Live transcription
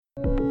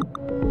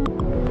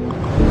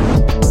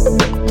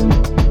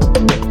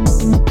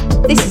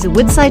is a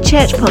Woodside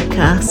Church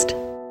podcast.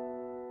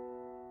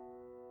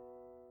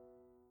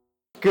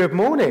 Good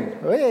morning.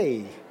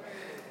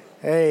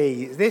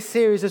 Hey, this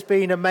series has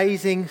been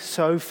amazing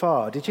so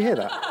far. Did you hear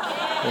that?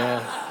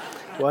 Yeah.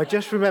 Well,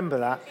 just remember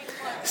that.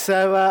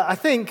 So I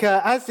think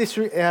as this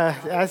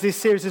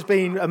series has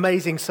been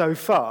amazing so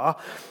far,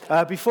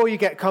 before you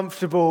get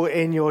comfortable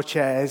in your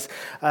chairs,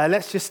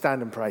 let's just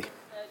stand and pray.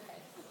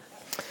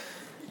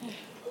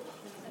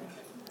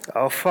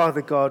 Oh,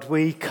 Father God,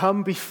 we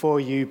come before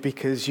you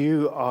because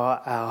you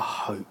are our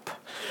hope.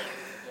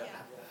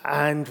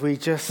 And we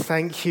just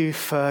thank you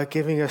for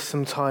giving us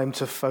some time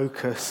to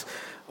focus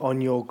on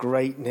your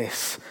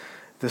greatness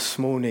this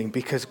morning,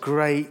 because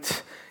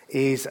great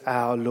is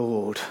our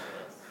Lord.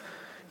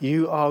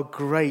 You are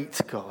great,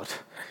 God.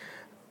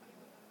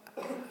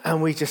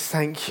 And we just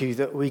thank you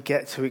that we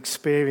get to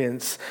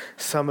experience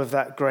some of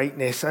that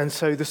greatness. And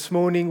so this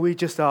morning we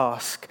just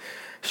ask,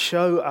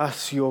 show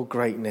us your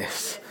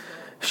greatness.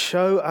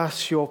 Show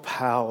us your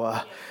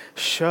power.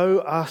 Show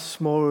us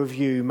more of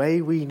you.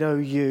 May we know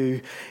you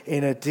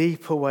in a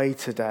deeper way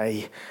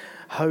today.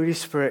 Holy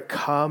Spirit,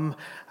 come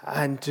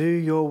and do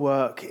your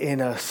work in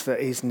us that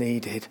is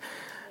needed.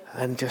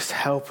 And just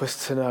help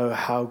us to know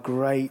how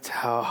great,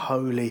 how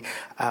holy,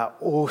 how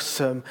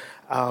awesome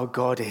our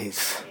God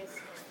is.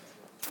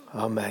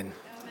 Amen.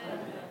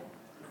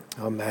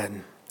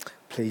 Amen.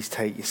 Please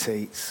take your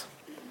seats.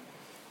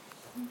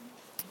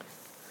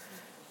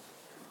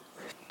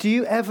 Do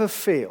you ever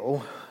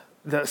feel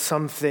that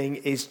something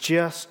is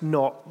just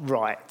not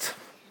right?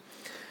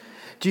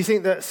 Do you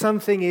think that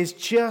something is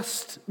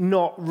just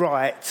not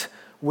right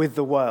with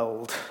the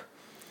world?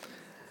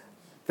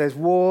 There's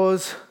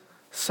wars,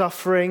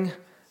 suffering,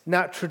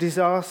 natural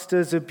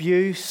disasters,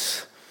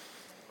 abuse.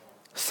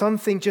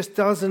 Something just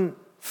doesn't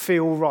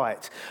feel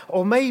right.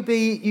 Or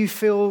maybe you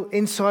feel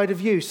inside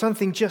of you,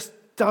 something just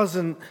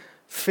doesn't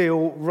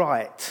feel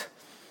right.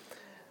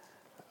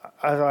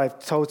 As I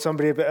told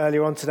somebody a bit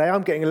earlier on today,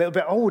 I'm getting a little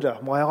bit older.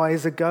 My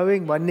eyes are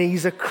going, my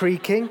knees are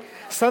creaking.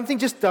 Something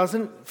just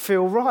doesn't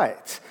feel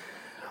right.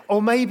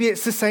 Or maybe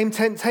it's the same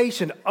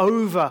temptation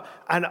over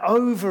and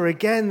over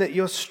again that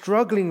you're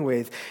struggling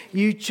with.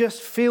 You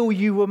just feel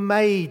you were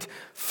made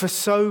for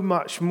so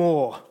much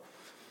more.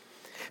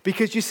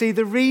 Because you see,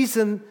 the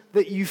reason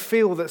that you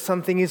feel that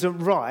something isn't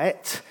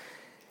right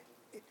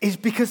is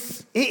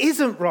because it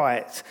isn't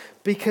right.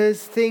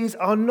 Because things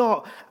are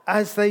not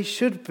as they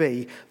should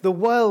be. The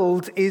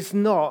world is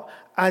not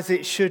as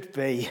it should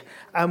be.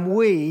 And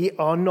we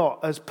are not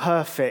as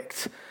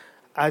perfect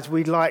as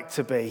we'd like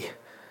to be.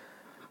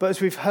 But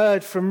as we've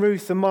heard from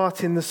Ruth and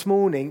Martin this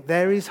morning,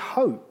 there is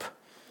hope.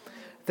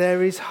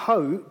 There is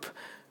hope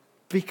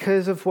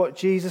because of what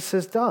Jesus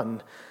has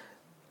done.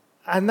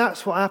 And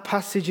that's what our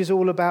passage is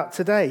all about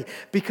today.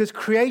 Because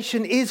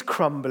creation is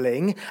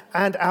crumbling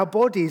and our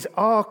bodies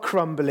are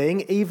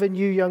crumbling. Even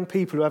you young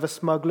people who have a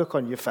smug look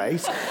on your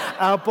face.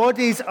 Our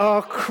bodies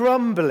are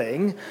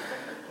crumbling.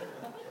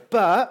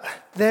 But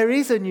there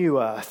is a new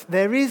earth.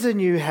 There is a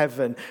new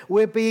heaven.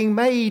 We're being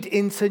made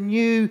into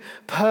new,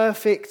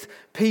 perfect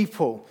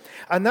people.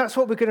 And that's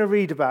what we're going to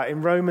read about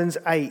in Romans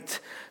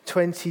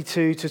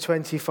 8:22 to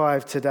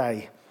 25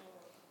 today.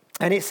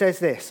 And it says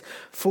this: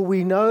 "For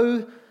we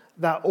know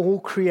that all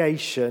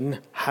creation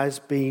has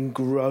been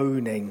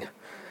groaning,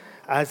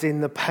 as in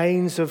the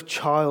pains of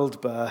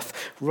childbirth,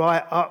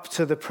 right up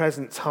to the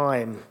present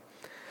time.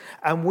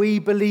 And we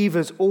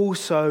believers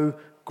also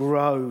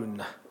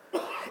groan,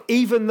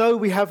 even though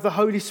we have the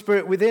Holy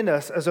Spirit within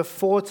us as a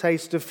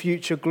foretaste of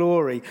future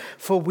glory,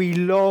 for we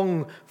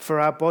long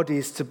for our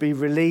bodies to be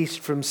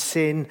released from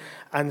sin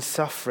and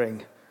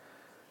suffering.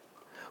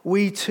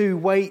 We too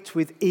wait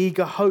with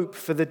eager hope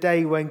for the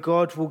day when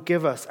God will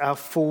give us our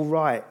full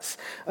rights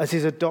as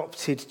his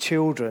adopted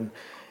children,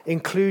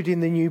 including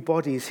the new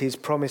bodies he's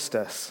promised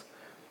us.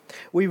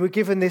 We were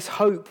given this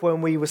hope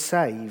when we were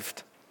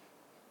saved.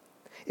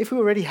 If we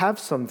already have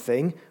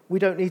something, we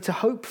don't need to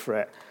hope for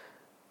it.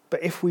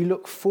 But if we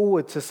look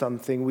forward to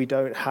something we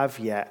don't have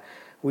yet,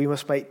 we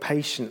must wait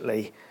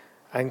patiently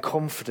and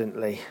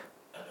confidently."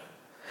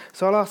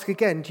 So I'll ask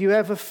again, do you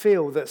ever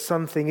feel that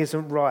something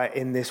isn't right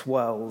in this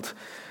world?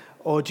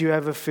 Or do you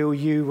ever feel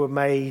you were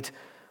made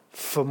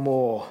for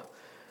more?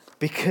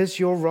 Because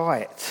you're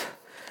right.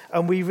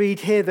 And we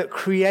read here that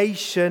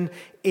creation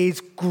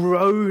is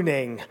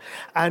groaning,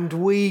 and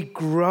we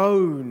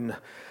groan.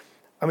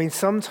 I mean,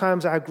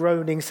 sometimes our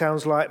groaning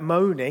sounds like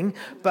moaning,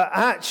 but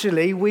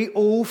actually we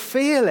all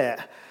feel it.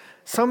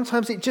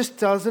 Sometimes it just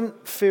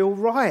doesn't feel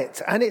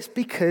right, and it's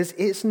because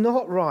it's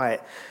not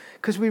right.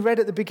 Because we read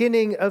at the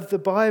beginning of the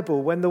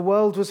Bible, when the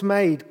world was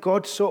made,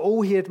 God saw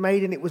all he had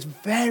made and it was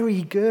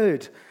very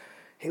good.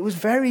 It was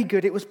very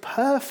good. It was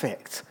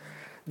perfect.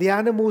 The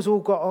animals all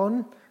got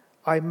on.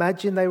 I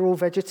imagine they were all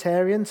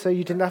vegetarian, so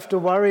you didn't have to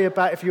worry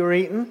about if you were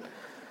eaten.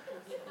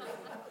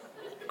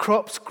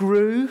 Crops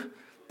grew.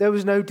 There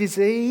was no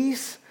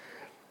disease.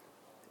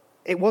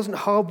 It wasn't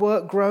hard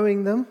work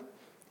growing them.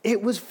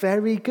 It was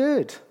very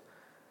good.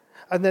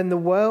 And then the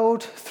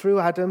world,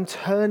 through Adam,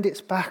 turned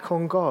its back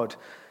on God.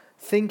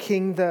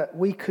 thinking that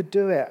we could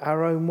do it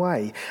our own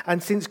way.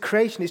 And since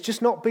creation, it's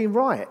just not been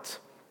right.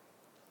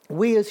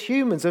 We as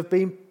humans have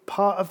been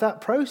part of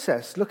that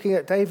process, looking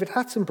at David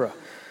Attenborough.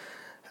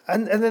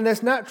 And then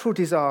there's natural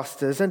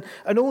disasters, and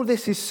all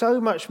this is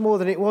so much more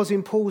than it was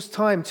in Paul's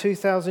time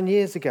 2,000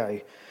 years ago.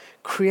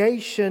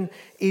 Creation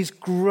is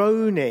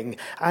groaning,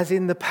 as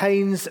in the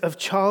pains of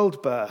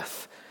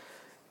childbirth.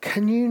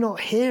 Can you not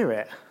hear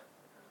it?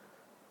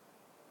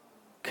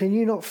 Can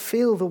you not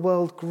feel the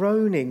world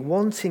groaning,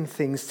 wanting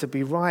things to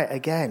be right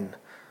again?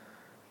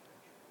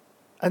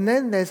 And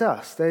then there's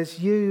us, there's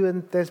you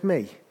and there's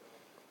me.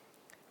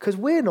 Because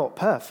we're not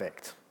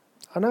perfect.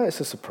 I know it's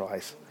a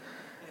surprise.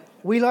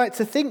 We like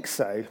to think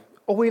so,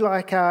 or we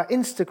like our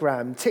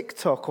Instagram,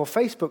 TikTok, or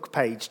Facebook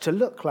page to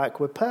look like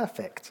we're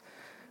perfect.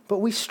 But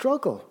we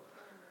struggle.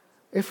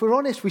 If we're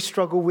honest, we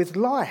struggle with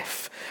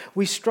life.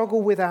 We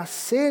struggle with our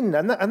sin,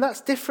 and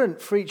that's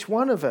different for each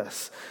one of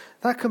us.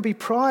 That can be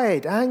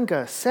pride,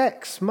 anger,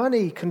 sex,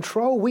 money,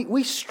 control.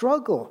 We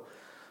struggle.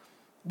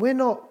 We're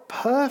not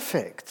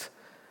perfect.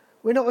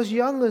 We're not as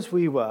young as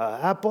we were.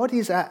 Our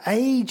bodies are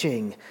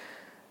aging.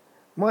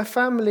 My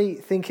family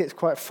think it's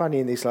quite funny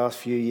in these last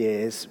few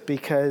years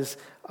because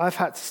I've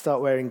had to start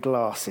wearing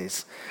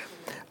glasses.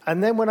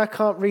 And then when I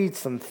can't read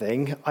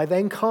something, I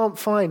then can't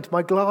find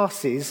my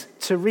glasses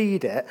to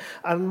read it,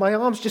 and my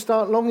arms just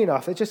aren't long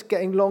enough. They're just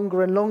getting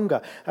longer and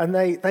longer, and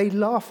they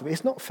laugh at me.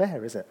 It's not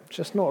fair, is it? It's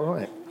just not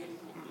right.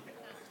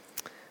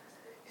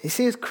 You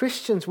see, as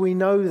Christians, we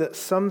know that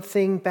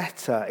something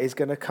better is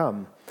going to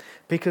come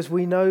because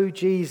we know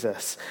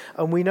Jesus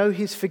and we know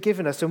he's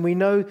forgiven us and we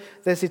know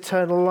there's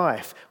eternal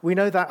life. We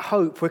know that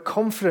hope. We're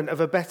confident of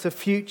a better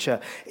future,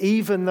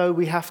 even though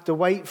we have to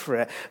wait for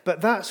it.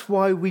 But that's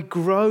why we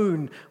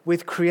groan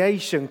with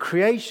creation.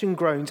 Creation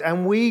groans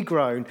and we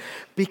groan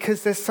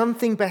because there's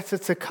something better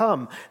to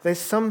come. There's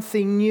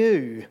something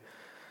new.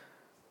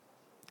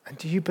 And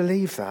do you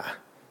believe that?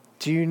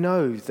 Do you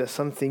know that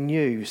something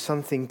new,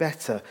 something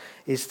better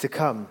is to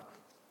come?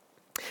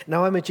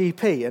 Now, I'm a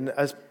GP, and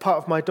as part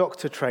of my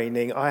doctor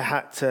training, I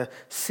had to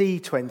see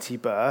 20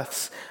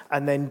 births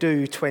and then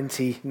do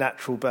 20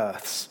 natural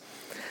births.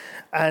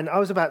 And I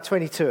was about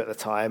 22 at the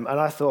time, and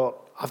I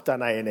thought, I've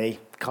done A&E,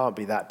 can't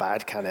be that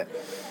bad, can it?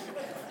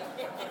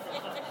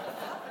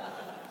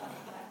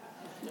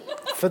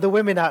 For the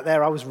women out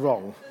there, I was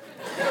wrong.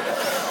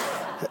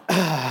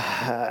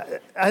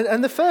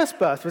 And the first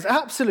birth was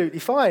absolutely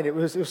fine. It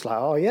was like,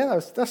 oh yeah,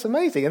 that's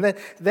amazing. And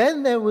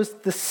then there was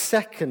the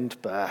second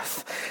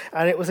birth,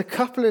 and it was a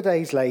couple of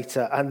days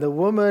later, and the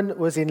woman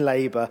was in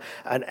labour,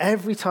 and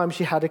every time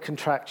she had a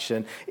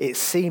contraction, it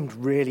seemed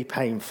really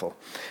painful.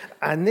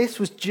 And this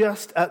was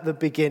just at the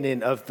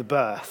beginning of the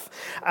birth.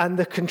 And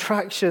the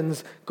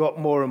contractions got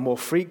more and more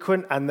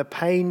frequent, and the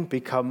pain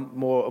became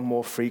more and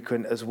more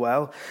frequent as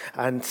well,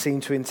 and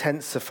seemed to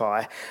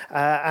intensify.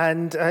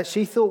 And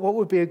she thought what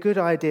would be a good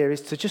idea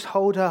is to just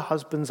hold her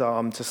husband's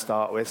arm to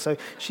start with. So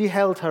she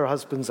held her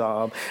husband's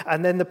arm,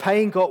 and then the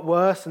pain got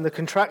worse, and the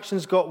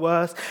contractions got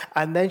worse,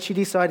 and then she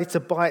decided to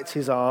bite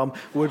his arm,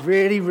 would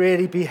really,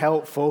 really be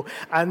helpful,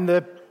 and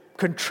the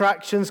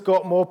contractions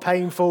got more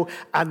painful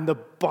and the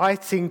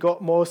biting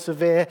got more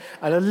severe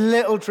and a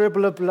little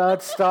dribble of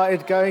blood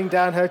started going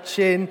down her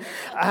chin,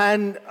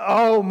 and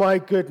oh my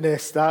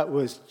goodness, that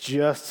was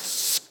just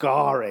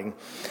scarring.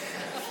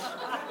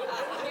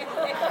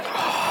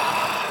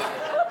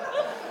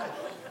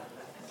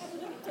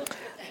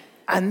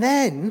 And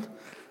then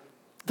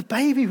the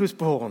baby was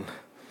born.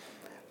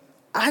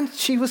 And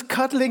she was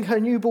cuddling her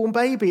newborn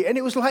baby, and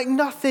it was like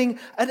nothing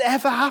had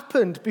ever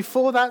happened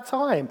before that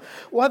time,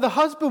 while the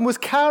husband was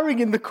cowering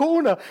in the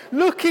corner,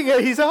 looking at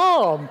his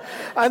arm.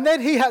 And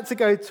then he had to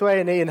go to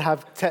A&E and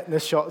have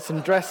tetanus shots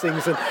and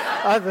dressings and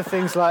other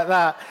things like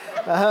that.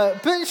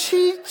 But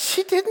she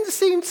didn't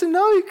seem to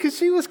know because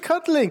she was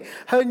cuddling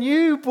her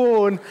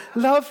newborn,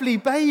 lovely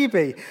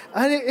baby.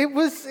 And it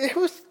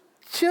was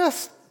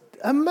just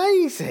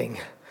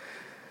amazing.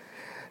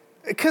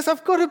 Because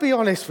I've got to be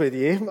honest with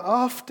you,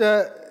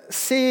 after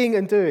seeing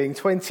and doing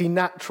 20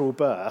 natural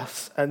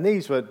births, and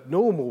these were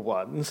normal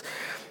ones,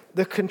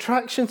 the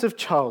contractions of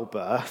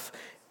childbirth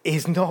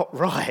is not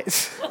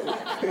right.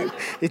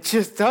 It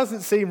just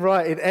doesn't seem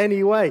right in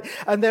any way.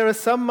 And there are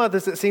some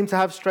mothers that seem to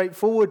have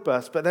straightforward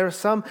births, but there are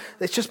some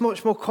that's just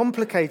much more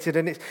complicated,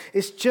 and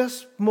it's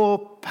just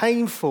more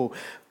painful.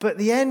 But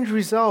the end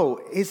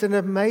result is an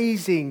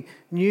amazing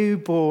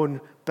newborn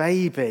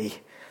baby.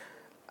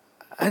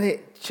 And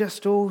it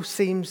just all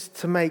seems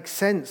to make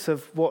sense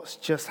of what's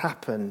just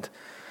happened.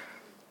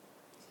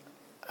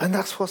 And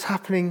that's what's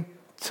happening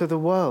to the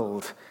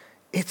world.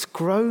 It's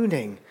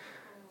groaning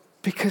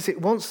because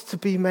it wants to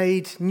be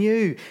made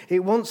new.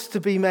 It wants to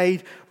be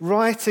made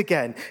right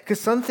again because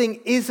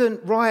something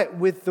isn't right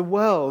with the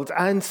world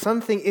and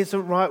something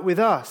isn't right with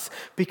us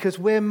because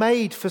we're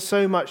made for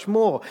so much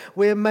more.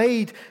 We're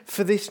made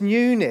for this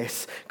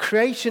newness.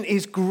 Creation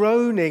is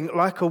groaning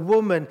like a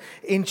woman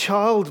in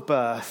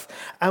childbirth,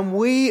 and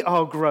we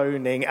are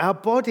groaning. Our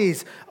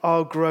bodies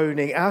are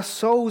groaning. Our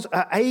souls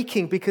are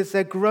aching because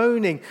they're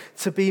groaning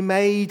to be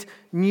made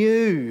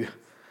new.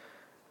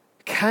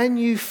 Can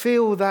you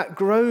feel that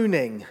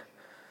groaning?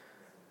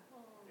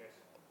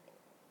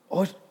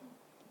 Or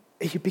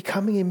are you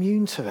becoming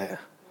immune to it?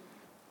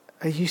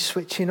 Are you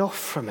switching off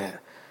from it?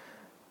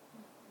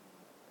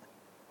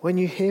 When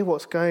you hear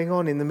what's going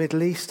on in the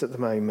Middle East at the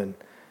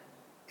moment,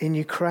 in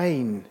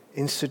Ukraine,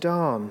 in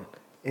Sudan,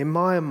 in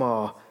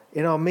Myanmar,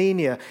 in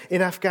Armenia,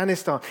 in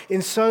Afghanistan,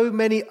 in so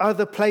many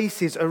other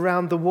places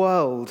around the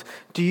world,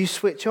 do you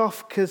switch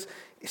off because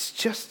it's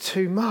just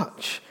too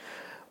much?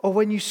 Or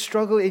when you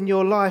struggle in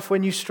your life,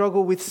 when you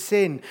struggle with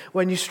sin,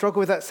 when you struggle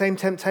with that same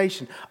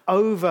temptation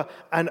over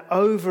and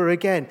over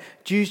again,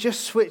 do you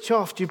just switch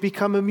off? Do you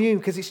become immune?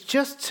 Because it's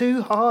just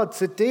too hard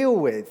to deal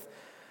with.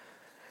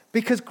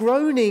 Because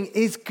groaning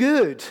is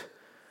good.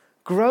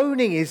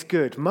 Groaning is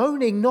good.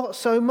 Moaning, not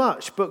so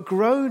much, but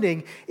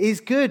groaning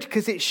is good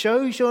because it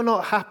shows you're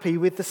not happy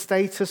with the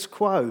status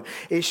quo.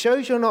 It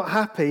shows you're not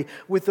happy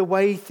with the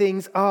way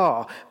things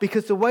are,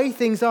 because the way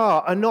things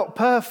are not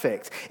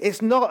perfect.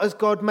 It's not as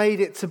God made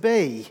it to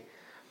be.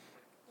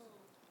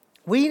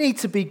 We need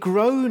to be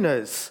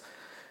groaners,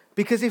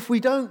 because if we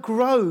don't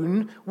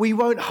groan, we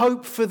won't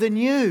hope for the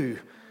new.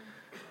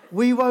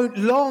 We won't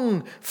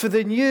long for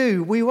the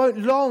new. We won't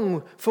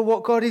long for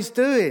what God is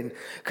doing.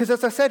 Because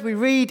as I said, we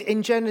read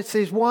in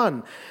Genesis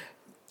 1,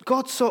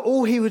 God saw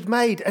all he had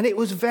made and it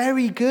was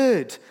very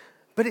good,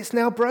 but it's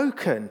now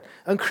broken.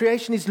 And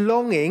creation is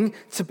longing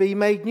to be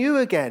made new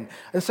again.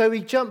 And so we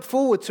jump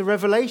forward to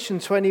Revelation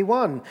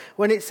 21,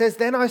 when it says,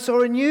 "Then I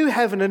saw a new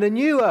heaven and a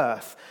new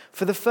earth,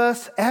 for the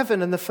first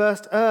heaven and the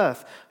first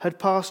earth had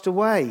passed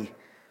away."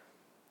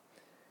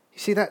 You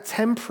see, that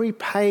temporary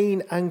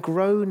pain and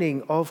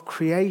groaning of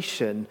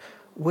creation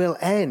will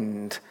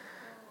end,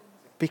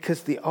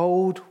 because the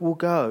old will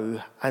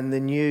go and the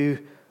new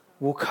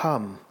will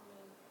come.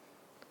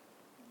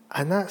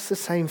 And that's the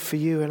same for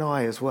you and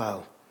I as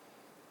well.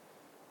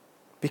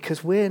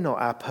 Because we're not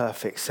our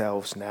perfect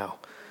selves now.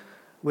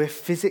 We're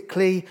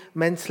physically,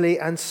 mentally,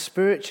 and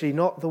spiritually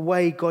not the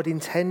way God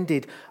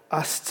intended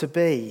us to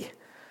be.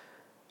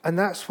 And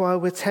that's why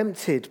we're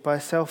tempted by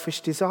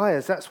selfish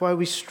desires. That's why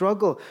we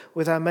struggle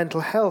with our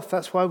mental health.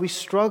 That's why we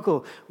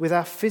struggle with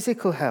our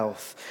physical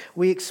health.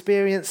 We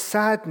experience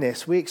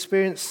sadness. We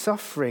experience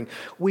suffering.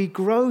 We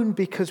groan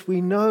because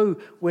we know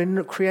we're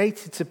not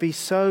created to be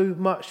so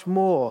much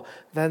more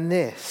than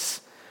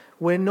this.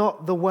 We're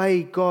not the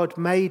way God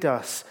made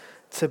us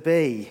to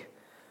be.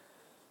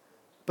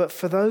 But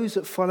for those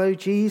that follow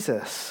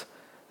Jesus,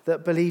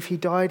 that believe he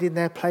died in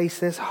their place,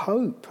 there's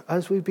hope,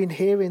 as we've been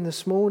hearing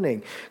this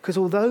morning. Because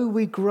although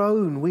we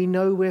groan, we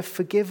know we're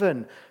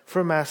forgiven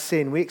from our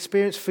sin. We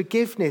experience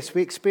forgiveness.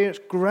 We experience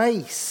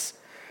grace.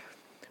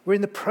 We're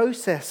in the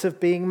process of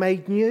being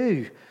made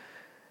new.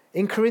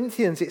 In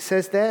Corinthians, it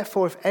says,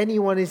 "Therefore, if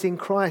anyone is in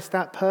Christ,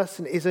 that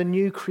person is a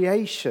new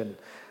creation.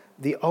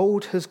 The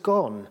old has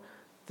gone.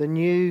 The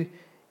new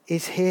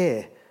is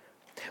here."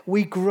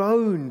 We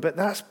groan, but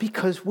that's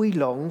because we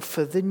long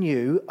for the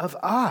new of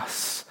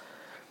us.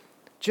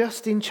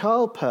 Just in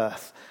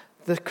childbirth,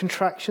 the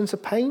contractions are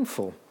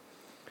painful.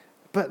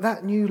 But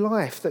that new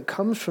life that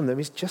comes from them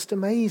is just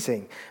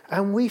amazing.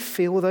 And we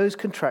feel those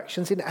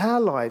contractions in our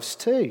lives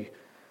too.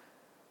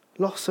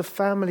 Loss of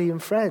family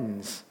and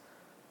friends,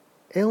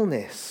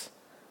 illness,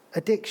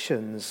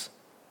 addictions,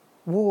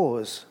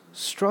 wars,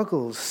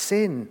 struggles,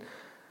 sin.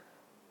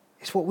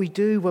 It's what we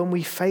do when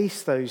we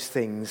face those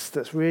things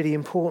that's really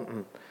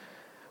important.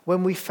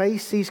 When we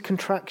face these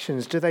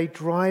contractions, do they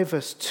drive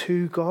us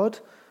to God?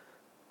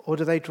 Or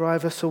do they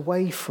drive us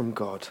away from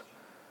God?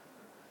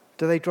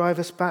 Do they drive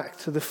us back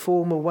to the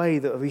former way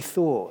that we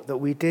thought, that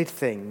we did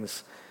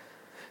things?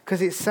 Because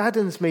it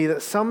saddens me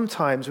that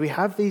sometimes we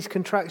have these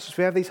contractions,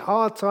 we have these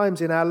hard times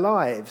in our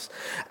lives,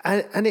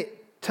 and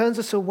it turns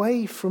us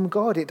away from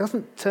God. It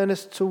doesn't turn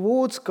us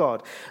towards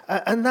God.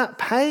 And that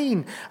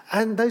pain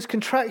and those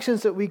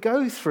contractions that we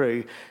go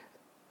through,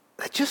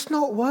 they're just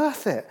not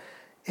worth it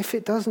if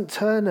it doesn't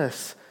turn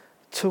us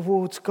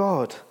towards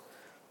God.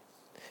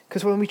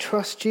 Because when we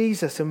trust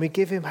Jesus and we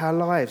give him our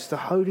lives, the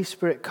Holy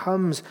Spirit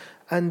comes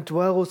and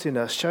dwells in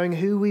us, showing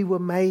who we were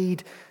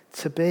made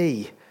to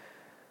be.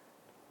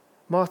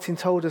 Martin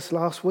told us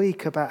last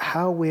week about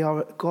how we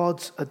are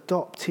God's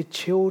adopted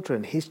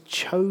children, his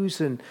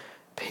chosen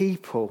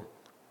people.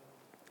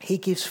 He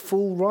gives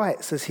full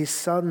rights as his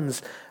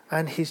sons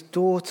and his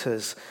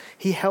daughters.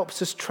 He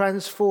helps us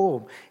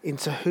transform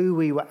into who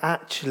we were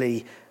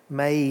actually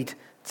made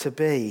to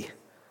be.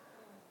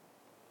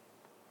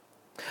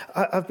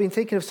 I've been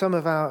thinking of some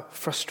of our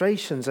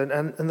frustrations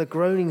and the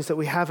groanings that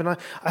we have, and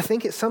I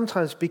think it's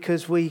sometimes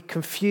because we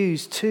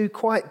confuse two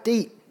quite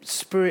deep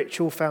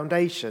spiritual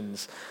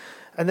foundations,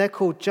 and they're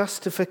called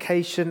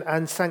justification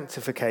and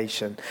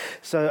sanctification.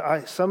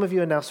 So some of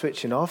you are now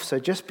switching off, so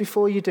just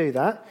before you do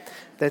that,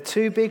 they're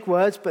two big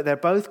words, but they're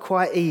both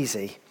quite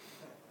easy.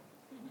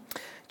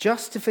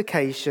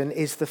 Justification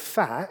is the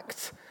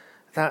fact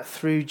that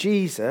through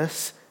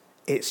Jesus,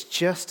 it's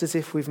just as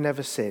if we've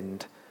never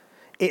sinned.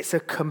 It's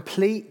a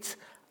complete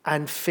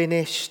and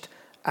finished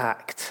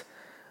act.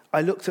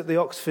 I looked at the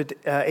Oxford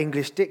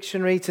English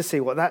Dictionary to see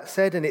what that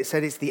said, and it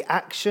said it's the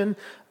action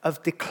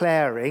of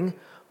declaring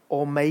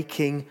or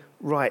making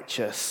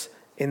righteous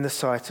in the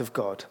sight of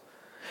God.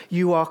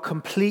 You are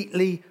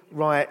completely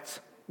right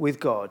with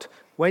God.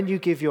 When you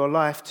give your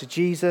life to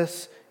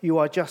Jesus, you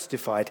are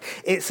justified.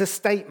 It's a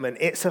statement.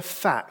 It's a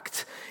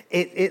fact.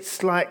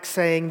 It's like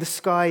saying the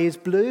sky is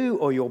blue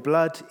or your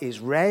blood is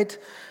red.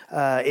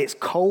 It's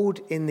cold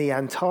in the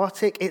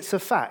Antarctic. It's a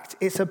fact.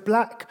 It's a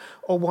black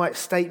or white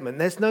statement.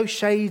 There's no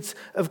shades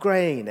of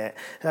grey in it.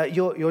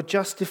 You're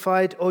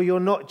justified or you're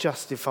not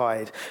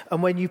justified.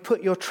 And when you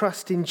put your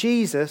trust in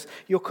Jesus,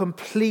 you're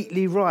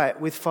completely right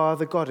with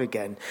Father God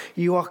again.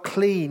 You are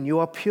clean. You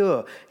are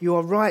pure. You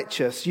are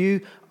righteous.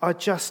 You are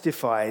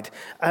justified.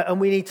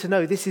 And we need to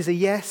know this is a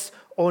yes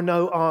or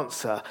no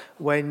answer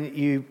when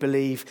you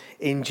believe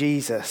in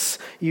Jesus.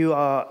 You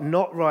are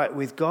not right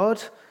with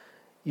God.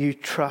 You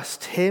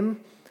trust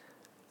him,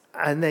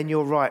 and then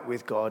you're right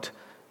with God.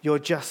 You're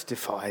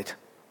justified.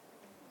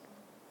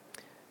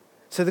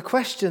 So the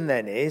question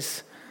then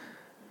is,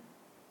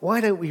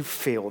 why don't we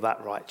feel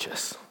that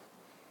righteous?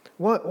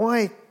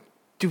 Why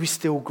do we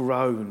still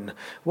groan?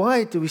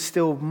 Why do we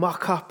still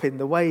muck up in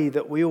the way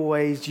that we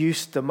always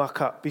used to muck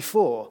up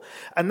before?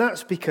 And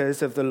that's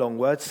because of the long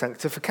word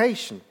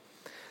sanctification.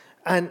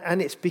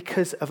 And it's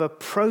because of a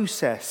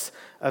process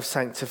of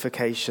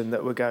sanctification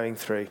that we're going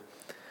through.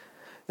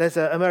 There's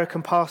an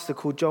American pastor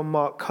called John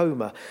Mark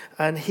Comer,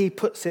 and he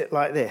puts it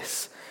like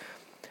this.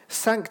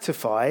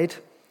 Sanctified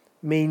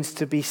means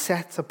to be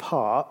set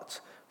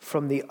apart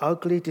from the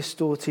ugly,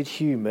 distorted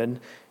human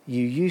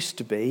you used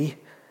to be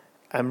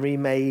and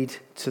remade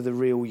to the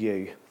real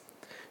you.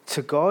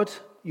 To God,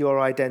 your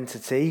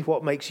identity,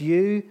 what makes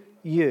you,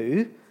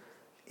 you,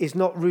 is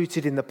not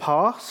rooted in the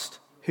past,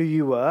 who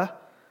you were,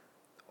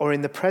 or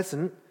in the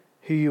present,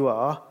 who you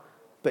are,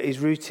 but is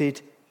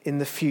rooted in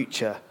the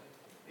future,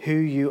 who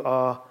you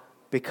are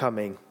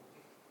becoming.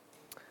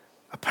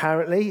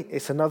 Apparently,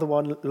 it's another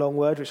one long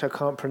word which I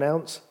can't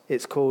pronounce.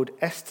 It's called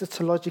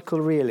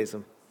eschatological realism.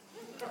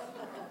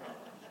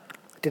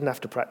 Didn't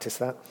have to practice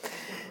that.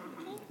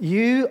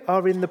 You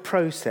are in the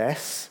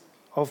process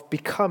of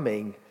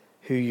becoming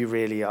who you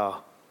really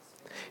are.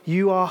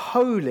 You are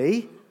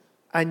holy,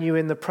 and you're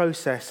in the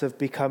process of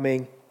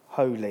becoming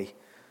holy.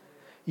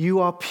 You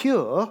are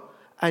pure,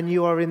 and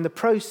you are in the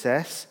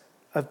process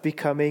of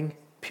becoming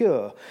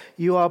pure.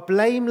 You are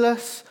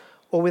blameless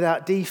or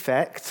without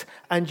defect,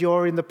 and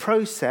you're in the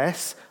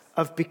process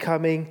of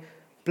becoming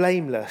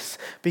blameless,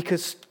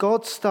 because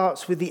God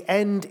starts with the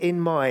end in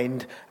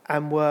mind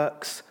and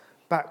works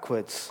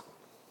backwards.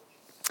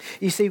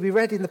 You see, we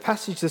read in the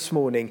passage this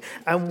morning,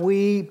 and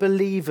we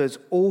believers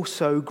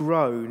also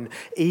groan,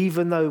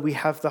 even though we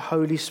have the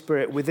Holy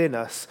Spirit within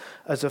us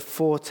as a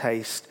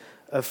foretaste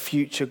of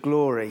future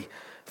glory.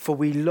 For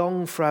we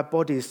long for our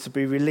bodies to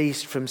be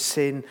released from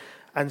sin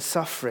and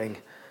suffering.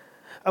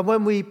 And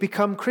when we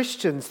become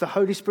Christians, the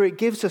Holy Spirit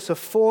gives us a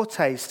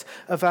foretaste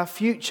of our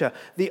future,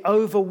 the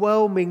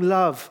overwhelming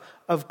love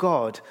of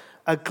God,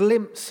 a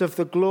glimpse of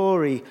the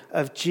glory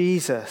of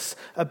Jesus,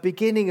 a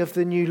beginning of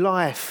the new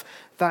life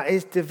that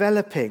is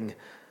developing.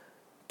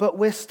 But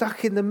we're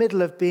stuck in the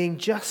middle of being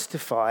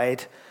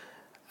justified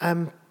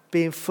and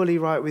being fully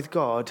right with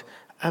God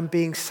and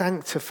being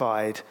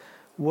sanctified,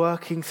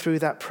 working through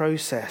that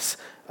process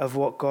of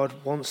what God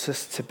wants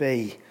us to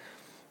be.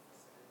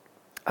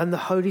 And the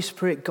Holy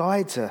Spirit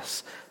guides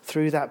us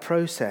through that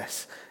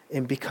process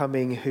in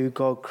becoming who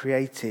God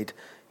created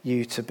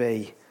you to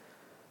be.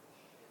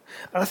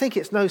 And I think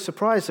it's no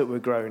surprise that we're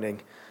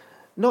groaning,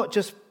 not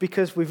just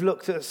because we've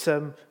looked at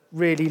some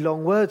really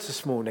long words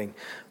this morning,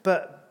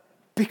 but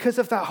because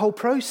of that whole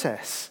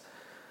process.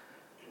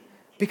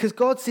 Because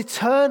God's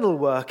eternal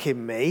work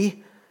in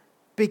me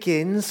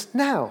begins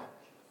now.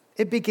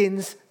 It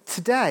begins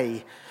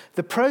today.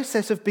 The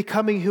process of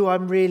becoming who I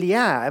really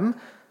am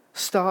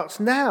starts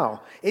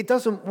now. It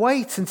doesn't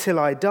wait until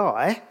I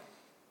die.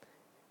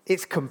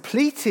 It's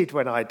completed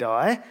when I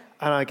die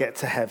and I get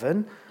to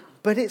heaven,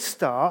 but it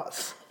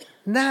starts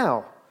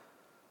now.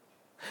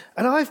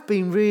 And I've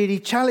been really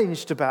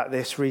challenged about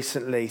this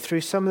recently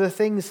through some of the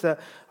things that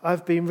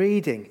I've been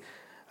reading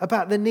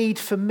about the need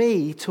for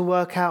me to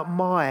work out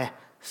my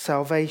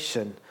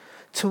salvation,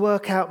 to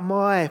work out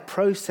my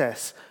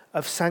process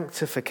of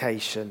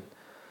sanctification.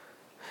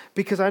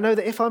 Because I know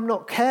that if I'm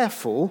not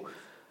careful,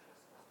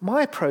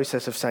 my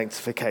process of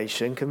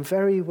sanctification can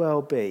very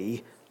well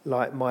be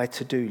like my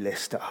to-do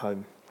list at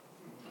home.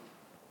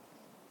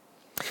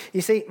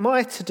 You see,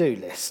 my to-do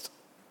list,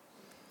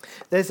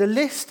 there's a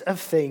list of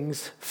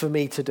things for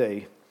me to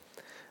do.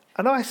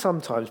 And I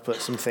sometimes put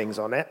some things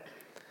on it,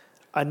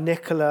 and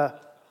Nicola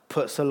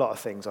puts a lot of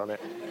things on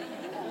it.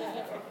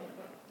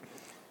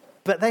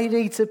 But they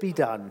need to be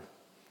done.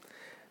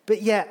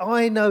 But yet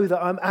I know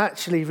that I'm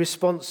actually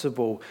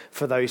responsible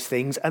for those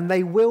things, and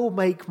they will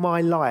make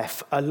my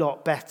life a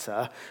lot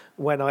better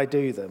when I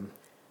do them,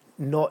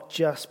 not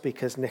just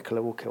because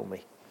Nicola will kill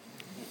me.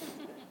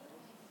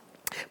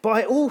 But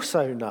I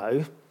also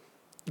know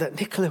that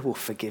Nicola will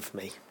forgive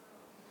me.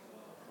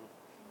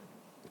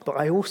 but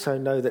I also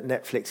know that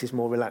Netflix is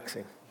more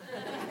relaxing.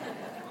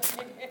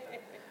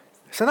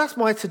 So that's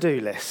my to-do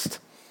list.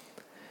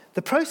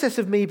 The process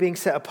of me being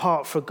set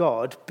apart for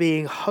God,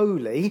 being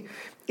holy,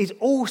 is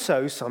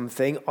also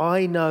something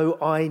I know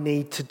I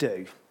need to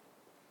do.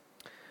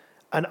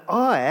 And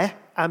I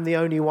am the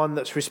only one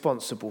that's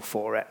responsible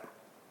for it.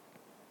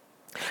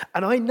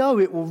 And I know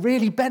it will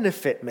really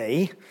benefit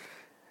me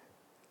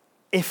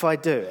if I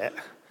do it.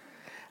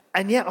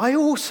 And yet I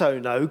also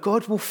know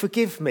God will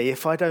forgive me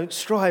if I don't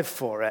strive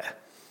for it.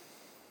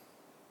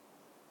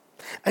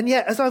 And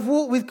yet, as I've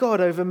walked with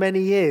God over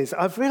many years,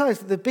 I've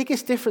realized that the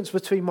biggest difference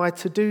between my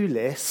to-do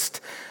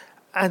list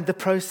and the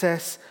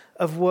process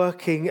of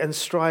working and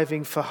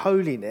striving for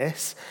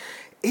holiness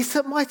is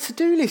that my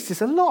to-do list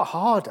is a lot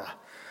harder.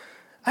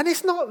 And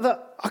it's not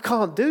that I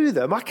can't do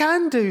them. I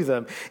can do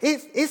them.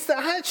 It's that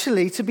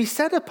actually to be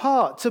set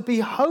apart, to be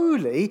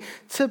holy,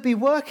 to be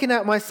working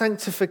out my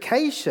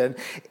sanctification,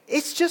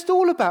 it's just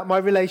all about my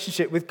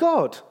relationship with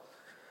God.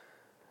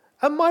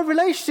 And my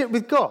relationship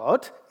with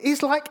God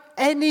is like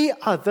any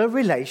other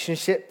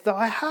relationship that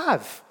I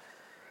have.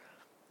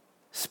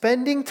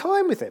 Spending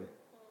time with him,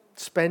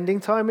 spending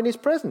time in his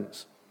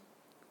presence,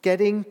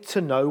 getting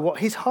to know what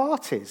his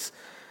heart is,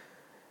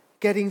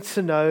 getting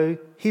to know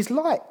his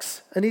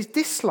likes and his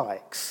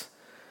dislikes,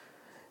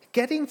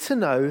 getting to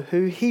know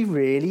who he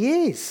really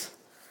is.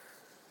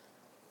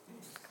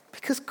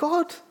 Because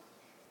God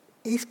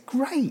is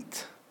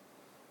great.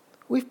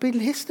 We've been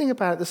listening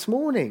about it this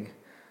morning.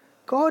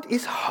 God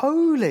is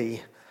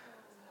holy.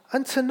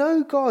 And to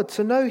know God,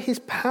 to know his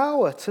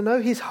power, to know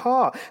his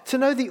heart, to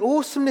know the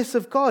awesomeness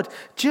of God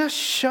just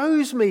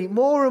shows me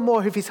more and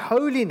more of his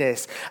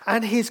holiness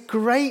and his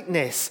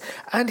greatness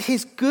and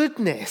his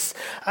goodness.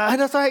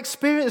 And as I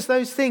experience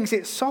those things,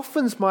 it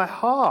softens my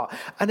heart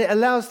and it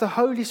allows the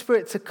Holy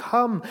Spirit to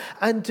come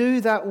and do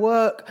that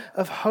work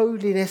of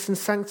holiness and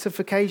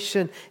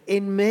sanctification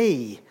in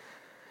me,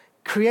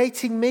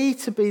 creating me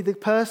to be the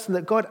person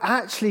that God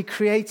actually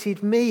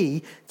created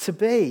me to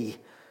be.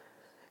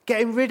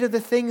 Getting rid of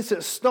the things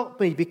that stop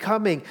me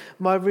becoming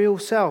my real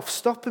self,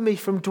 stopping me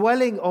from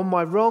dwelling on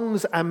my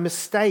wrongs and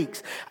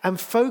mistakes and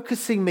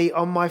focusing me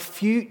on my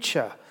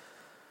future,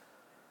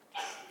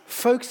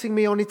 focusing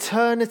me on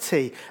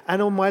eternity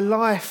and on my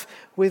life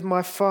with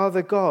my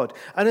Father God.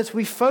 And as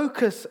we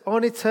focus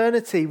on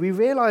eternity, we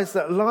realize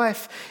that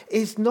life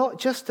is not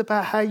just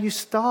about how you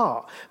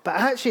start, but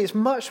actually it's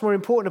much more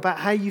important about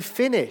how you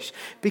finish,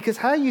 because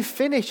how you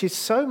finish is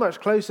so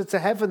much closer to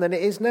heaven than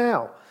it is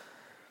now.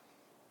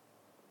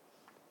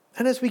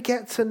 And as we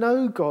get to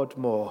know God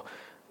more,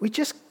 we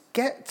just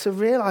get to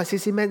realize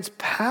his immense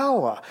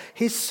power,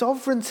 his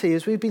sovereignty,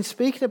 as we've been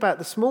speaking about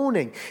this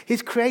morning,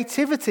 his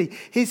creativity,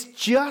 his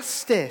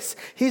justice,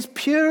 his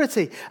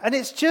purity. And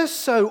it's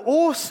just so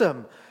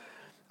awesome.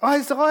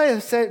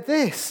 Isaiah said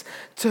this,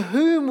 "To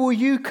whom will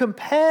you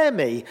compare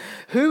me?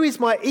 Who is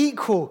my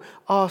equal?"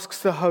 asks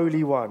the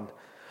Holy One.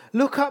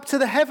 "Look up to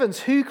the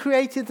heavens. Who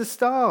created the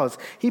stars?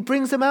 He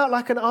brings them out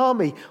like an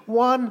army,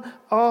 one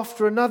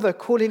after another,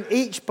 calling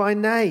each by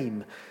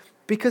name.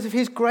 Because of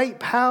his great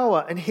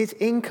power and his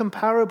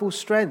incomparable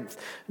strength,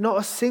 not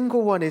a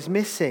single one is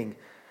missing.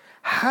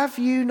 Have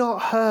you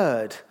not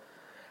heard?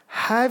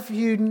 Have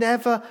you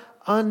never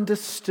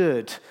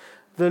understood?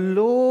 The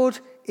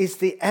Lord is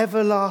the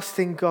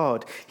everlasting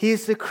God. He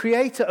is the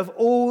creator of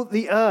all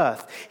the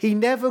earth. He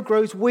never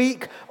grows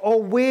weak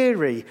or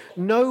weary.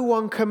 No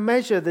one can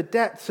measure the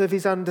depths of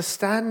his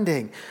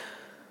understanding."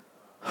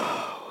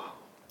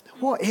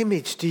 What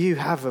image do you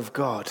have of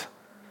God?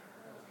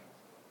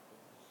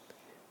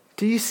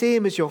 Do you see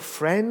him as your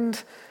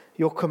friend,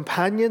 your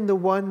companion, the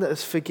one that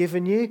has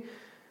forgiven you?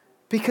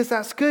 Because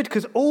that's good,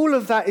 because all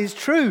of that is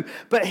true.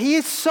 But he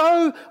is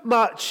so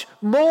much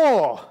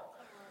more.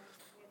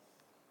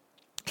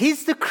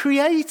 He's the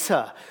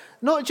creator,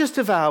 not just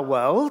of our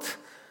world,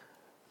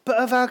 but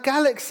of our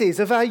galaxies,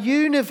 of our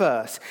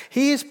universe.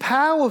 He is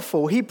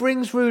powerful. He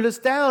brings rulers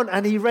down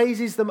and he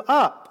raises them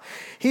up.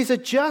 He's a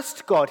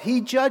just God. He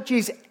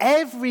judges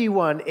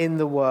everyone in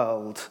the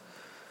world.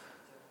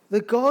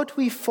 The God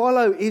we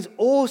follow is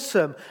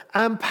awesome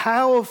and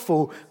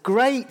powerful,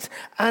 great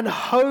and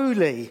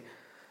holy.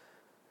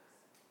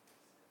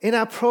 In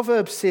our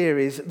Proverbs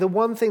series, the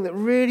one thing that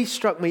really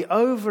struck me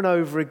over and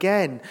over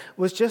again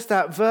was just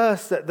that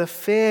verse that the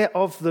fear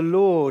of the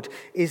Lord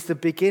is the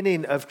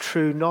beginning of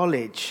true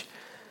knowledge.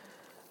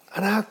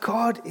 And our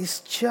God is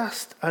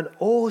just an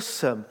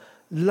awesome,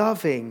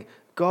 loving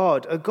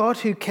God, a God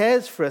who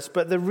cares for us.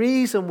 But the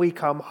reason we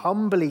come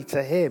humbly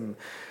to him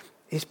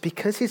is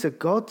because he's a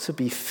God to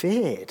be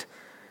feared.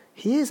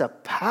 He is a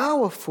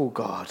powerful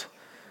God.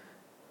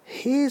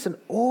 He is an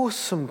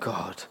awesome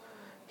God.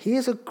 He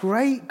is a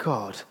great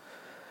God.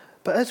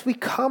 But as we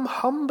come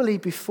humbly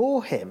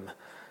before him,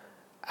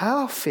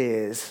 our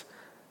fears,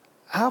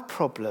 our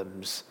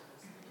problems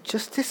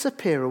just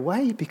disappear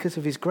away because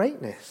of his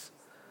greatness.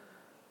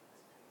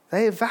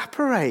 They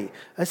evaporate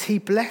as he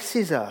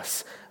blesses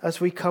us as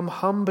we come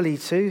humbly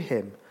to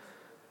him.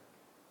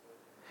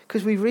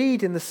 Because we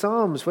read in the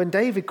Psalms when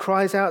David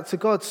cries out to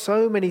God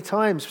so many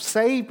times,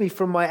 save me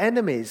from my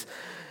enemies.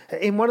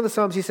 In one of the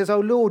Psalms he says,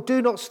 "Oh Lord,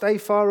 do not stay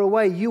far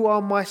away. You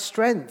are my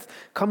strength.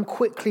 Come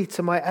quickly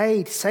to my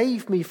aid.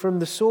 Save me from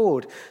the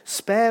sword.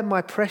 Spare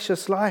my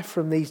precious life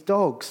from these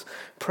dogs.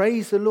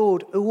 Praise the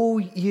Lord, all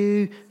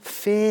you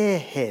fear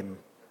him."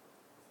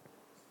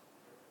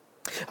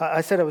 I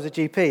said I was a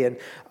GP, and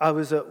I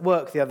was at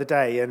work the other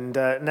day, and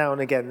now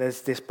and again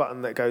there's this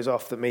button that goes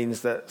off that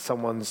means that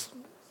someone's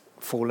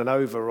fallen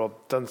over or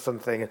done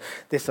something, and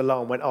this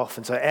alarm went off,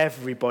 and so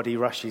everybody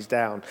rushes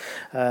down.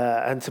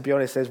 And to be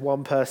honest, there's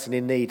one person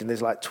in need, and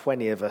there's like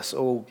 20 of us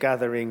all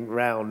gathering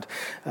round.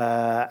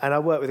 And I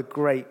work with a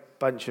great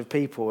bunch of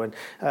people,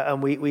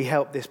 and we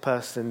helped this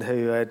person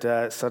who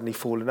had suddenly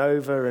fallen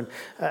over,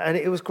 and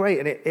it was great,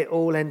 and it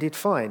all ended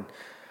fine.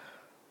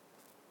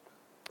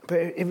 But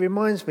it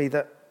reminds me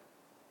that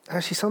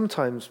actually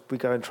sometimes we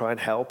go and try and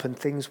help and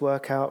things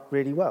work out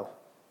really well.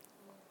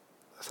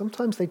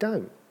 Sometimes they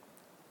don't.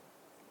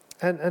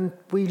 And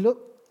we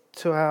look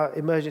to our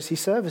emergency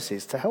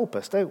services to help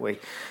us, don't we?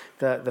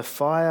 The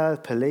fire,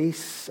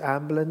 police,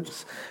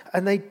 ambulance,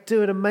 and they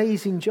do an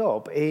amazing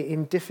job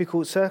in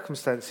difficult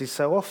circumstances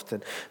so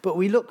often. But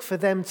we look for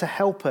them to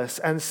help us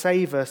and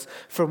save us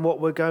from what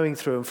we're going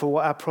through and for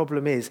what our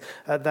problem is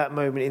at that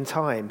moment in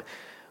time.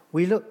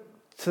 We look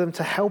to them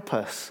to help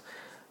us,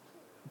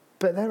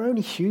 but they're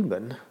only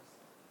human.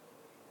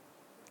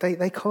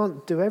 They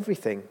can't do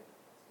everything.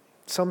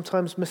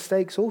 Sometimes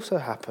mistakes also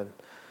happen.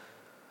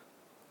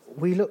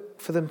 We look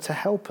for them to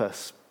help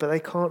us, but they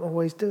can't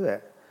always do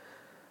it.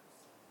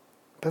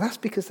 But that's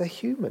because they're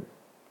human.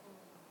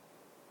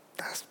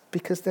 That's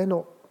because they're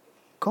not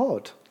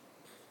God.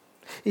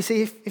 You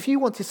see, if you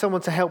wanted someone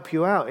to help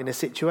you out in a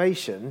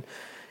situation,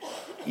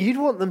 you'd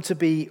want them to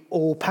be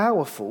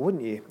all-powerful,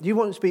 wouldn't you? You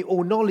want them to be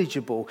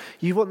all-knowledgeable.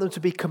 You want them to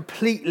be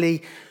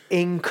completely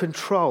in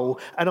control,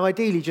 and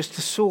ideally just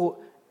to sort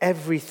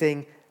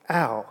everything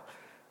out.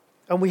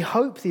 And we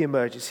hope the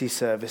emergency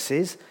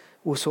services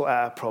will sort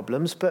out our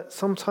problems, but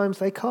sometimes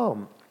they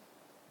can't.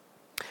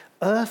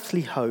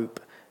 Earthly hope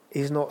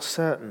is not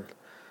certain,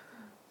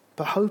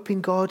 but hope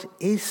in God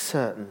is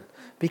certain,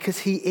 because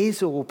he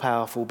is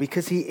all-powerful,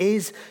 because he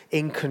is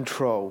in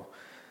control.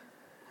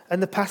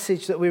 And the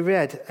passage that we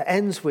read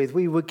ends with,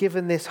 we were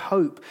given this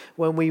hope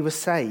when we were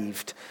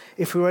saved.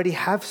 If we already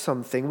have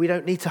something, we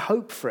don't need to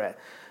hope for it.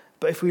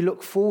 But if we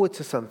look forward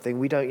to something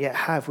we don't yet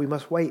have, we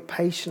must wait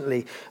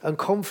patiently and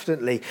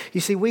confidently. You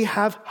see, we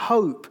have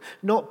hope,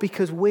 not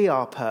because we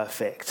are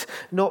perfect,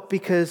 not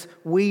because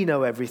we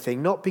know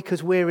everything, not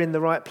because we're in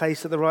the right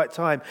place at the right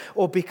time,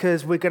 or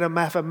because we're going to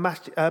have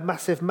a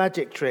massive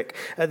magic trick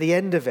at the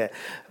end of it.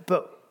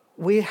 But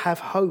we have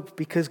hope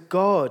because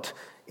God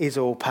is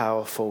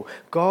all-powerful.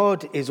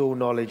 God is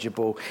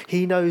all-knowledgeable.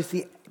 He knows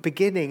the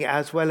beginning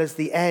as well as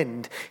the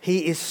end.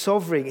 He is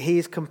sovereign. He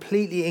is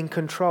completely in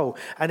control,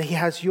 and he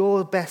has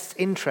your best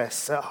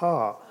interests at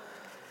heart.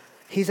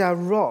 He's our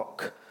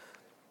rock.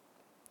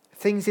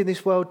 Things in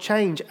this world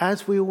change,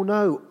 as we all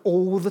know,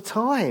 all the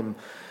time.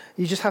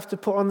 You just have to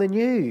put on the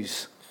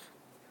news.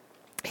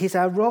 He's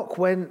our rock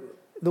when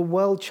the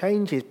world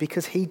changes,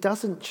 because he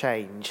doesn't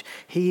change.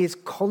 He is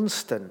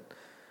constant.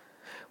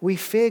 We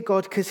fear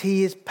God because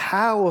he is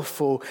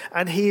powerful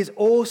and he is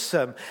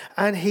awesome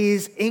and he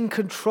is in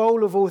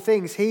control of all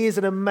things. He is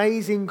an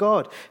amazing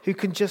God who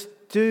can just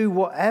do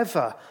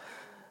whatever.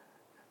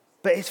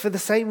 But it's for the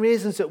same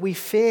reasons that we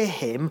fear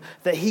him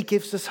that he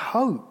gives us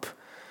hope,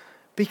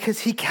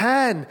 because he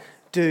can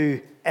do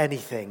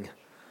anything.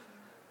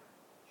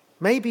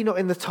 Maybe not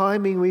in the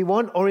timing we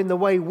want or in the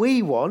way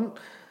we want,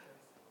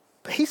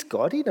 but he's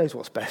God. He knows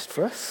what's best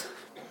for us.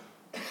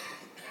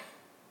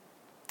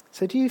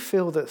 So do you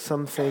feel that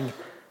something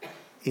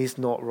is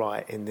not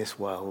right in this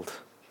world?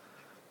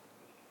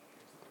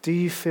 Do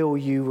you feel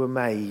you were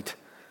made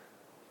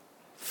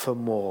for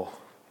more?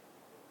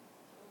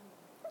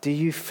 Do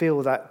you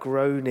feel that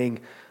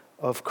groaning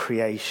of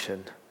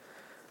creation?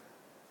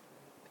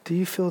 Do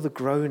you feel the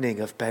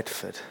groaning of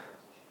Bedford?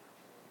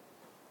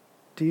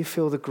 Do you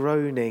feel the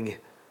groaning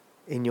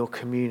in your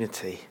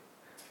community?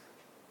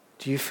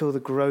 Do you feel the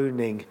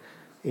groaning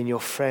in your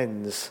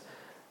friends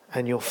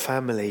and your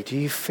family? Do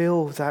you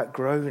feel that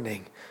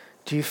groaning?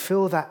 Do you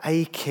feel that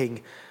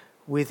aching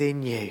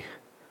within you?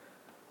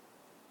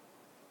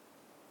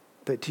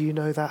 But do you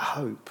know that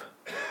hope?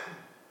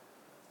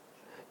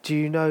 Do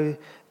you know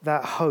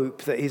that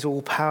hope that is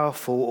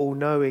all-powerful,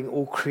 all-knowing,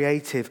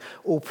 all-creative,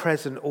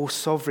 all-present,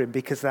 all-sovereign,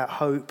 because that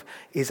hope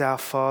is our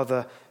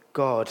Father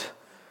God?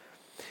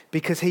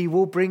 Because he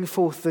will bring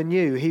forth the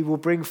new. He will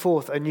bring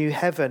forth a new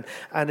heaven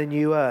and a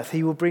new earth.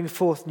 He will bring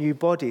forth new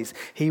bodies.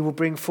 He will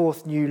bring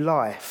forth new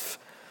life,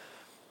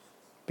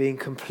 being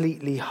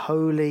completely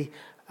holy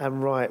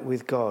and right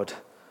with God.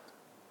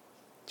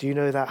 Do you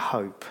know that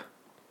hope?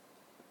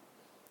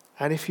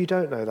 And if you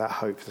don't know that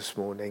hope this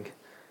morning,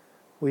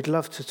 we'd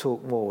love to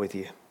talk more with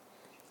you.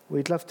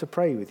 We'd love to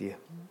pray with you.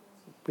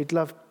 We'd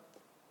love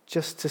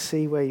just to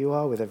see where you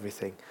are with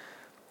everything.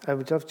 And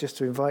we'd love just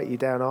to invite you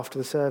down after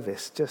the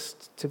service,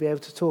 just to be able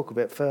to talk a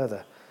bit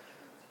further.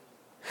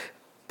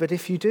 But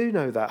if you do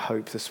know that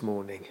hope this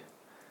morning,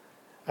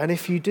 and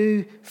if you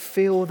do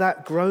feel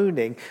that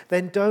groaning,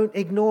 then don't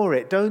ignore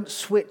it. Don't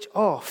switch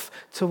off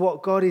to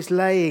what God is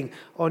laying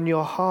on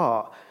your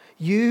heart.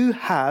 You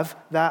have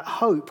that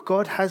hope.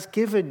 God has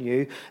given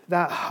you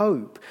that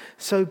hope.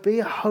 So be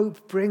a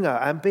hope bringer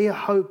and be a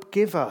hope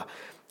giver.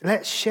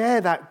 Let's share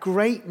that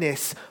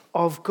greatness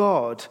of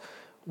God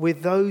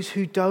with those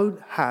who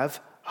don't have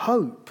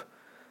hope.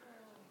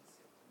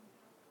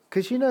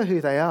 Because you know who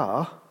they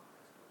are.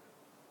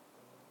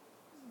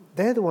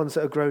 They're the ones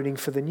that are groaning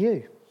for the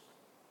new.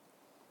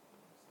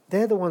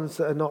 They're the ones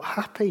that are not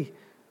happy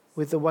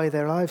with the way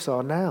their lives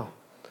are now.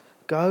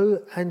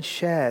 Go and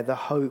share the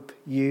hope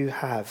you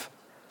have.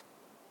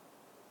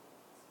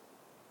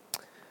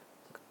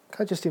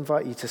 Can I just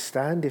invite you to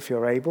stand if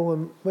you're able,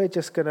 and we're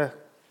just going to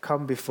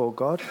come before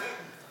God.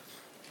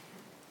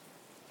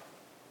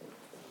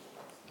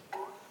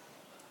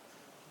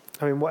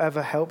 I mean,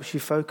 whatever helps you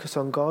focus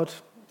on God,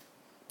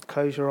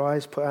 close your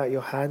eyes, put out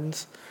your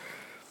hands.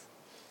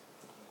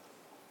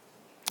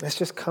 Let's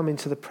just come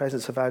into the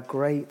presence of our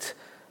great,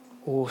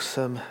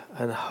 awesome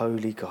and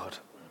holy God.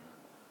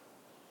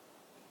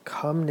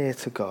 Come near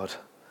to God.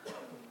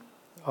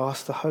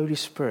 Ask the Holy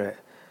Spirit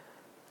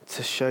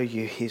to show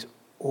you his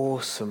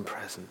awesome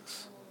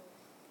presence,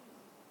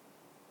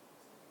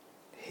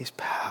 his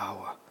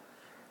power,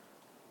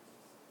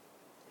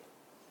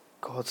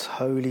 God's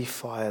holy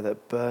fire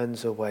that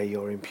burns away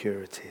your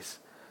impurities,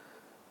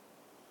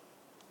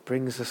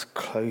 brings us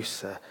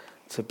closer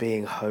to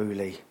being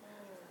holy.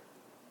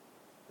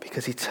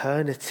 Because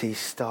eternity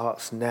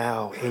starts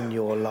now in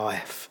your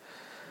life.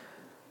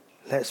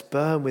 Let's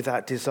burn with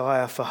that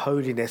desire for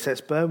holiness.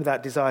 Let's burn with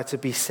that desire to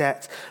be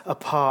set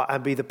apart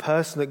and be the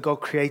person that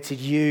God created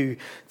you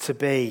to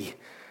be.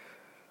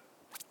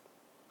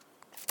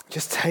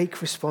 Just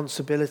take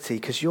responsibility,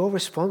 because you're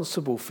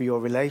responsible for your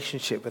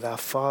relationship with our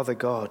Father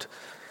God.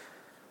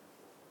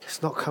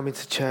 It's not coming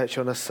to church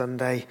on a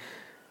Sunday.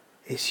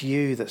 It's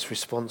you that's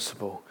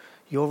responsible.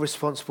 You're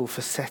responsible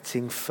for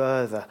setting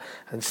further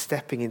and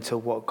stepping into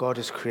what God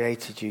has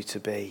created you to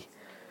be.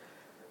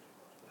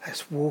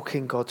 Let's walk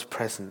in God's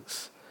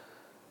presence.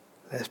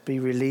 Let's be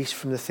released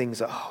from the things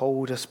that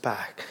hold us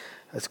back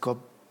as God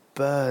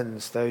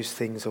burns those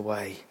things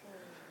away.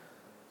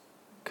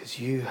 Because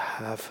you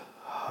have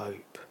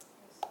hope.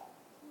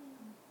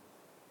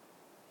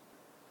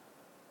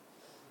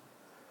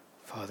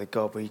 Father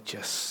God, we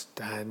just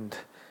stand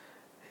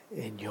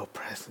in your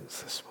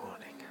presence this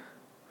morning.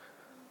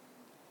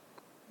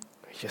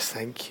 We just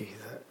thank you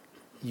that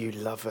you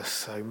love us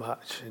so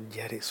much, and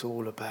yet it's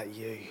all about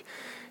you.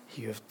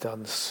 You have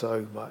done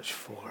so much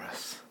for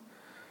us.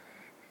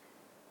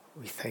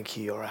 We thank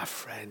you, you're our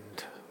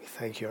friend. We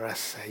thank you, you're our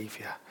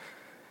Saviour.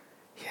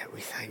 Yet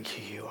we thank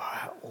you, you are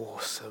our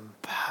awesome,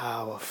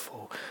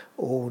 powerful,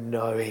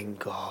 all-knowing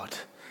God.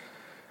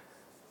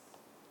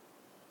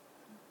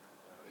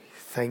 We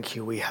thank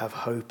you, we have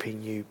hope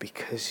in you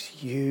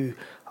because you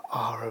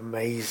are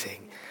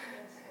amazing.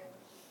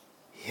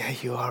 Yeah,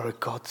 you are a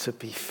God to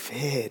be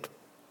feared,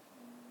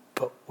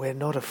 but we're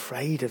not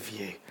afraid of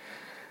you.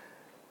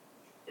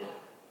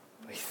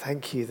 We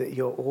thank you that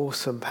your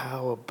awesome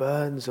power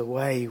burns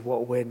away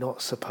what we're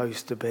not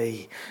supposed to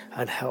be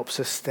and helps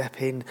us step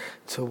in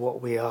to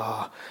what we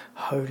are.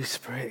 Holy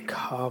Spirit,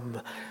 come.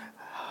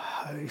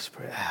 Holy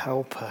Spirit,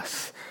 help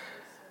us.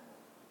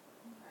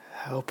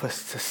 Help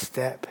us to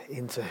step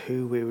into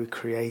who we were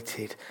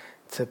created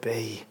to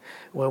be.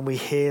 When we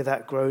hear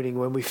that groaning,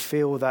 when we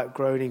feel that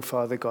groaning,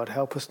 Father God,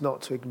 help us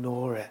not to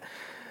ignore it.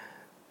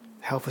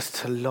 Help us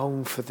to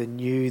long for the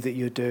new that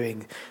you're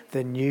doing,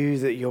 the new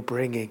that you're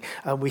bringing.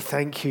 And we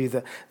thank you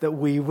that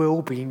we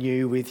will be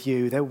new with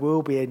you. There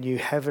will be a new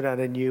heaven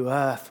and a new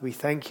earth. We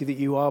thank you that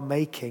you are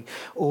making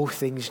all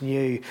things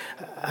new.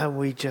 And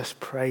we just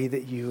pray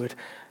that you would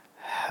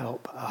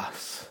help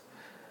us.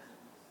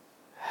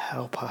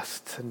 Help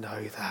us to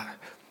know that.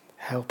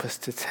 Help us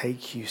to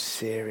take you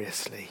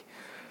seriously.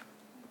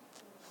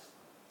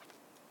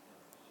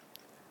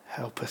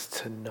 Help us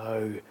to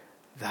know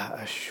that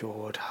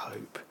assured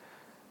hope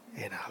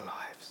in our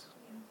lives.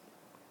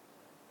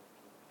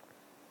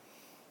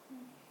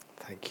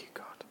 Thank you,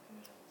 God.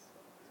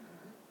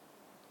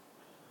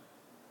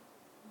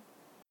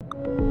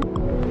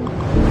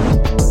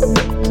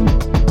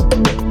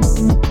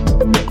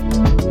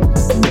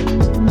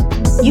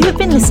 You have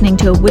been listening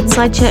to a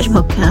Woodside Church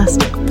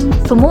podcast.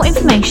 For more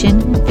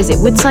information, visit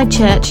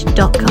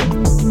woodsidechurch.com.